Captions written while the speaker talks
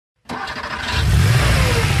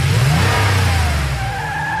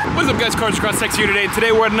guys, Cars Across Texas here today.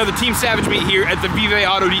 Today we're at another Team Savage meet here at the Vive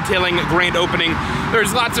Auto Detailing grand opening.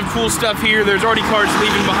 There's lots of cool stuff here. There's already cars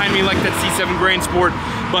leaving behind me like that C7 Grand Sport.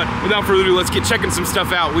 But without further ado, let's get checking some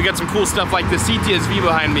stuff out. We got some cool stuff like the CTS-V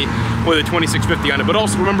behind me with a 2650 on it. But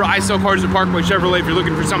also remember, I sell cars at Parkway Chevrolet. If you're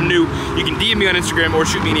looking for something new, you can DM me on Instagram or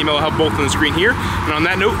shoot me an email. I'll have both on the screen here. And on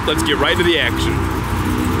that note, let's get right to the action.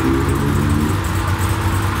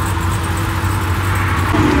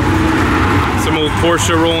 Some old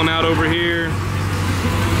Porsche rolling out over here.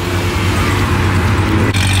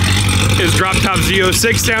 His drop top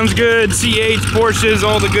Z06 sounds good. CH, Porsches,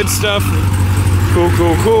 all the good stuff. Cool,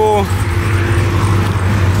 cool, cool.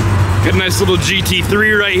 Got a nice little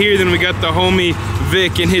GT3 right here. Then we got the homie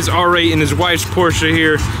Vic and his R8 and his wife's Porsche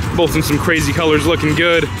here. Both in some crazy colors, looking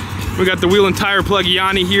good. We got the wheel and tire plug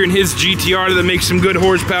Yanni here and his GTR that makes some good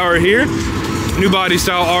horsepower here. New body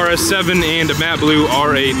style RS7 and a matte blue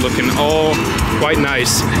R8 looking all quite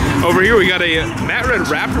nice. Over here we got a matte red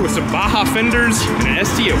Raptor with some Baja fenders and an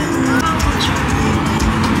STO.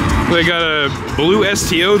 We got a blue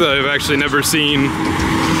STO that I've actually never seen,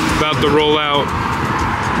 about to roll out.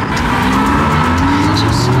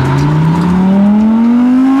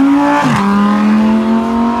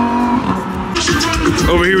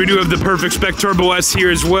 Over here we do have the Perfect Spec Turbo S here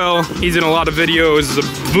as well. He's in a lot of videos. The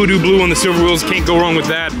Voodoo Blue on the silver wheels, can't go wrong with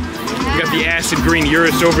that. We got the Acid Green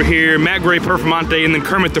Urus over here, Matte Gray Performante, and then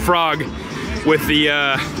Kermit the Frog with the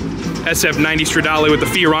SF90 Stradale with the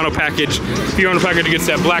Fiorano package. Fiorano package gets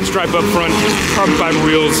that black stripe up front, carbon fiber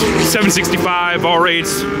wheels, 765,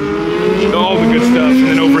 R8s, all the good stuff. And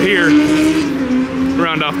then over here,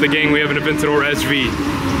 round off the gang, we have an Aventador SV.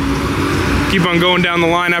 Keep on going down the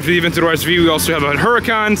line after the Aventador SV. We also have a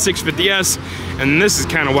Huracan 650S, and this is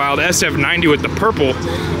kind of wild, SF90 with the purple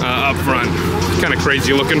up front. Kind of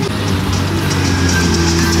crazy looking.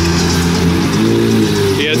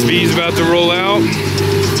 The SV is about to roll out.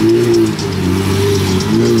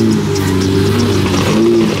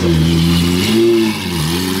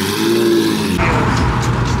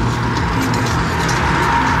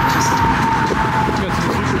 Got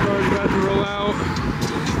some Supercars about to roll out.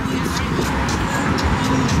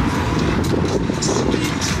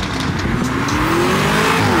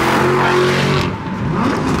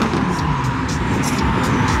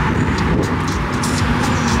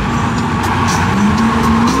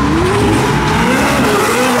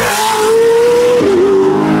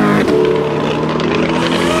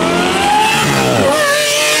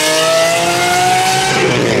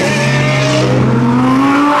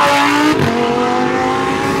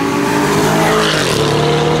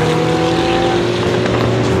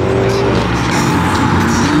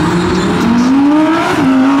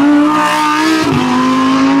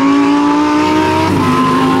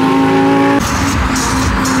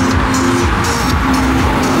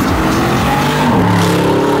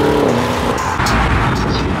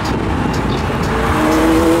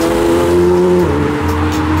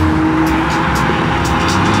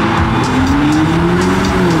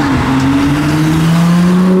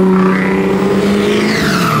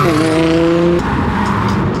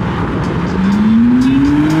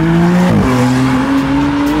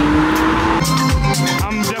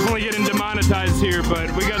 Here, but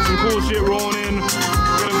we got some cool shit rolling in. We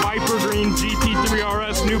got a Viper Green GT3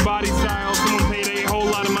 RS, new body style. Someone paid a whole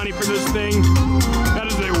lot of money for this thing. That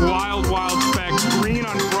is a wild, wild spec. Green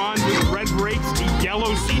on bronze with red brakes,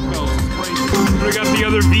 yellow seatbelts. It's crazy. We got the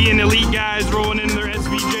other V and Elite guys rolling in their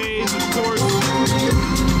SVJs, of course.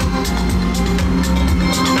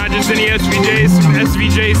 Not just any SVJs, some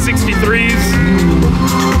SVJ 63s.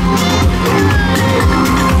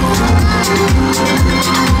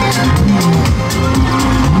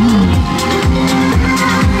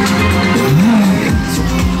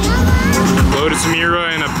 Lotus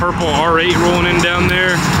Mira and a purple R8 rolling in down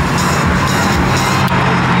there.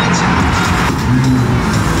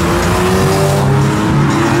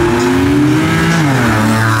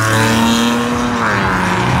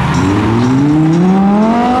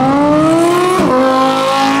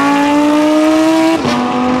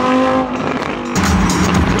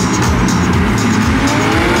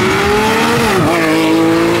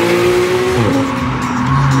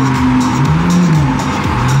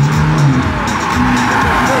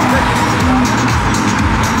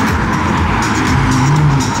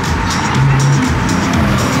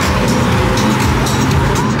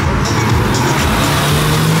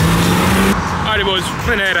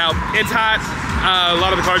 Head out. It's hot. A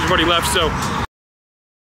lot of the cars have already left, so.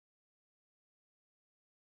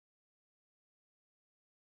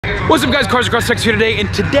 What's up guys, Cars Across Texas here today,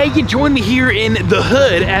 and today you join me here in the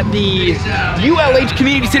hood at the ULH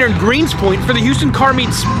Community Center in Greens Point for the Houston Car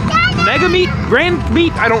Meets Mega Meat, Grand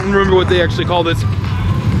Meat, I don't remember what they actually call this.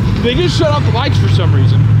 They just shut off the lights for some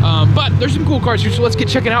reason. But there's some cool cars here, so let's get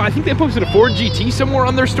checking out. I think they posted a Ford GT somewhere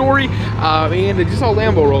on their story, and I just saw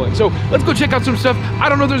Lambo rolling. So let's go check out some stuff. I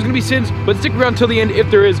don't know if there's gonna be sins, but stick around till the end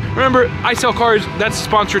if there is. Remember, I Sell Cars, that's the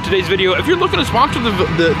sponsor of today's video. If you're looking to sponsor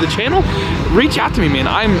the channel, reach out to me, man.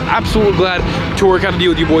 I'm absolutely glad to work out a deal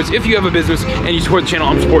with you boys. If you have a business and you support the channel,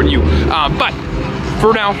 I'm supporting you. But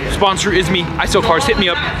for now, sponsor is me, I Sell Cars. Hit me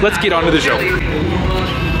up. Let's get on to the show.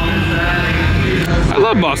 I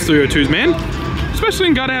love Boss 302s, man. Especially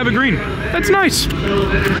in Gotta Have a Green. That's nice. You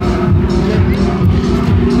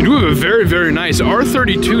do have a very, very nice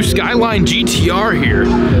R32 Skyline GTR here.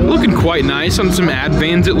 Looking quite nice on some ad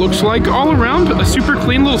vans, it looks like. All around, a super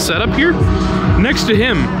clean little setup here. Next to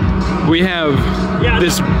him, we have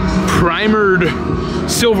this primered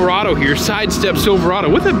Silverado here, sidestep Silverado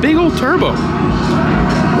with a big old turbo.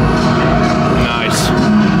 Nice.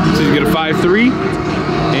 So you get a 5.3.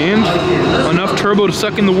 And enough turbo to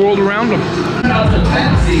suck in the world around them.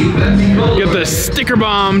 You got the sticker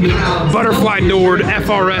bombed, butterfly doored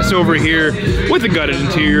FRS over here with a gutted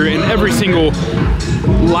interior and every single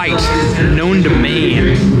light known to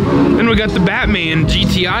man. Then we got the Batman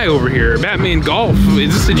GTI over here. Batman Golf.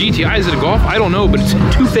 Is this a GTI? Is it a Golf? I don't know, but it's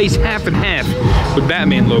a two-face half and half with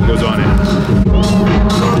Batman logos on it.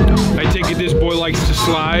 I take it this boy likes to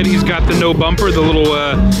slide. He's got the no bumper, the little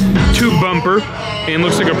tube bumper, and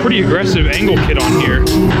looks like a pretty aggressive angle kit on here.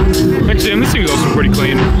 Next to him, this thing is also pretty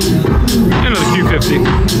clean. Another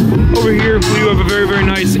Q50. Over here, we have a very, very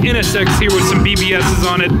nice NSX here with some BBSs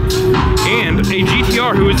on it, and a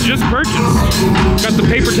GTR who was just purchased. Got the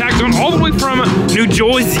paper tags on all the way from New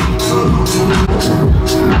Jersey.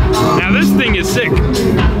 Now this thing is sick.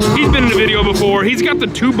 He's been in a video before. He's got the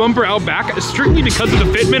two bumper out back strictly because of the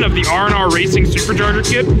fitment of the R&R Racing Supercharger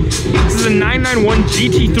kit. This is a 991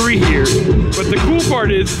 GT3 here, but the cool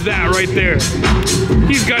part is that right there.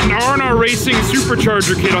 He's got an R&R Racing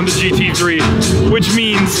Supercharger kit on the GT3, which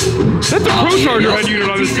means that's a Pro Charger head unit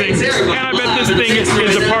on this thing, and I bet this thing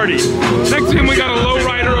is a party. Next to him, we got a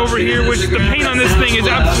lowrider over here, which the paint on this thing is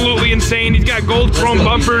absolutely insane. He's got gold chrome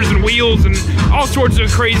bumpers and wheels and all sorts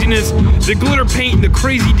of craziness. The glitter paint and the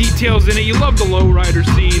crazy details in it. You love the lowrider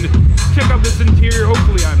scene. Check out this interior.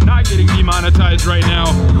 Hopefully I'm not getting demonetized right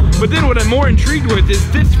now. But then what I'm more intrigued with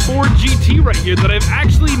is this Ford GT right here that I've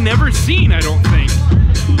actually never seen, I don't think.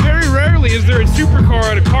 Very rarely is there a supercar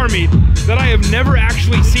at a car meet that I have never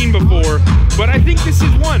actually seen before, but I think this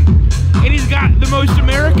is one. And he's got the most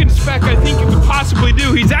American spec I think you could possibly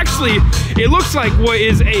do. He's actually, it looks like what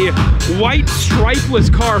is a white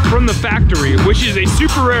stripeless car from the factory, which is a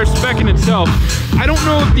super rare spec in itself. I don't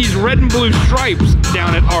know if these red and blue stripes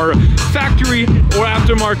down it are factory or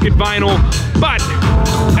aftermarket vinyl, but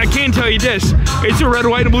I can tell you this, it's a red,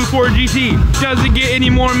 white, and blue Ford GT. Does it get any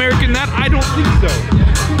more American than that? I don't think so.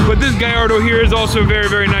 But this Gallardo here is also very,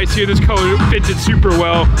 very nice here. This color fits it super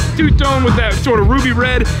well. Two-tone with that sort of ruby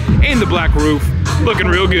red and the black roof. Looking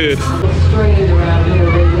real good. Do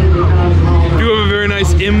have a very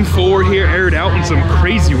nice M4 here, aired out and some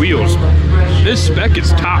crazy wheels. This spec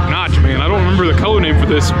is top-notch, man. I don't remember the color name for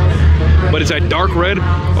this, but it's a dark red.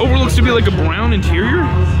 Overlooks to be like a brown interior.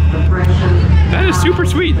 That is super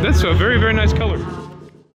sweet. That's a very, very nice color.